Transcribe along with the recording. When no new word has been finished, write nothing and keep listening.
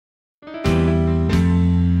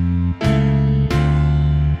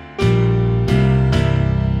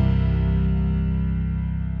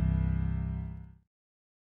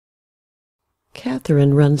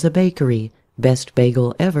Catherine runs a bakery,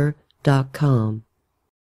 bestbagelever.com.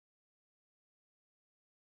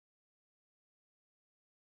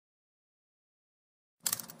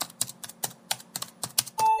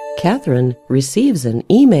 Catherine receives an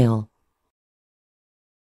email.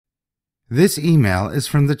 This email is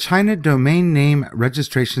from the China Domain Name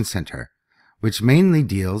Registration Center, which mainly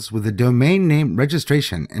deals with the domain name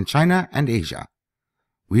registration in China and Asia.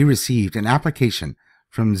 We received an application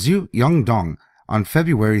from Zhu Yongdong on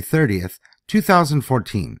February 30th,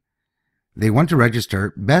 2014. They want to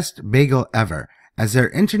register Best Bagel Ever as their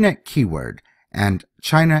internet keyword and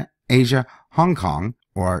China, Asia, Hong Kong,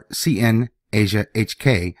 or CN Asia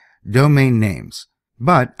HK domain names.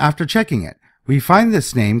 But after checking it, we find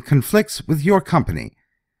this name conflicts with your company.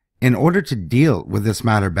 In order to deal with this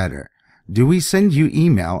matter better, do we send you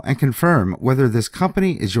email and confirm whether this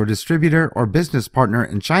company is your distributor or business partner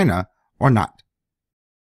in China or not?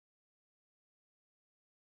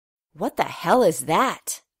 What the hell is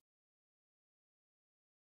that?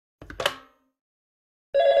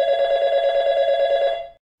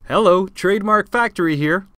 Hello, Trademark Factory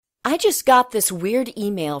here. I just got this weird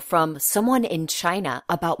email from someone in China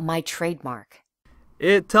about my trademark.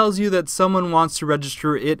 It tells you that someone wants to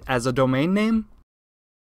register it as a domain name?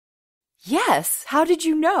 Yes, how did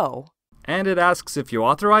you know? And it asks if you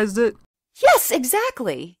authorized it? Yes,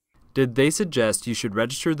 exactly. Did they suggest you should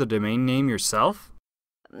register the domain name yourself?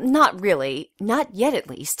 Not really. Not yet, at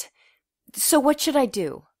least. So what should I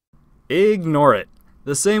do? Ignore it.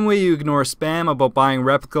 The same way you ignore spam about buying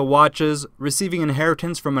replica watches, receiving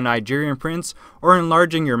inheritance from a Nigerian prince, or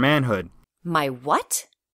enlarging your manhood. My what?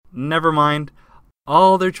 Never mind.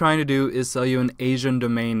 All they're trying to do is sell you an Asian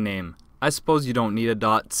domain name. I suppose you don't need a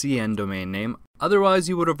 .cn domain name, otherwise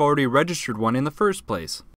you would have already registered one in the first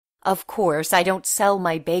place. Of course, I don't sell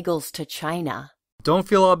my bagels to China. Don't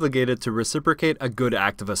feel obligated to reciprocate a good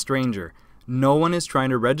act of a stranger. No one is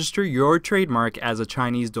trying to register your trademark as a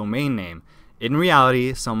Chinese domain name. In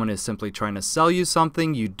reality, someone is simply trying to sell you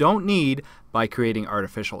something you don't need by creating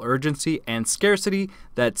artificial urgency and scarcity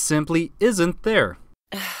that simply isn't there.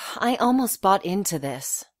 I almost bought into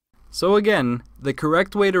this. So again, the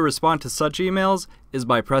correct way to respond to such emails is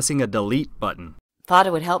by pressing a delete button. Thought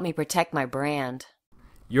it would help me protect my brand.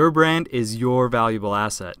 Your brand is your valuable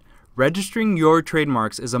asset. Registering your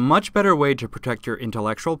trademarks is a much better way to protect your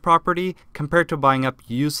intellectual property compared to buying up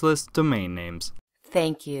useless domain names.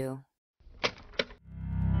 Thank you.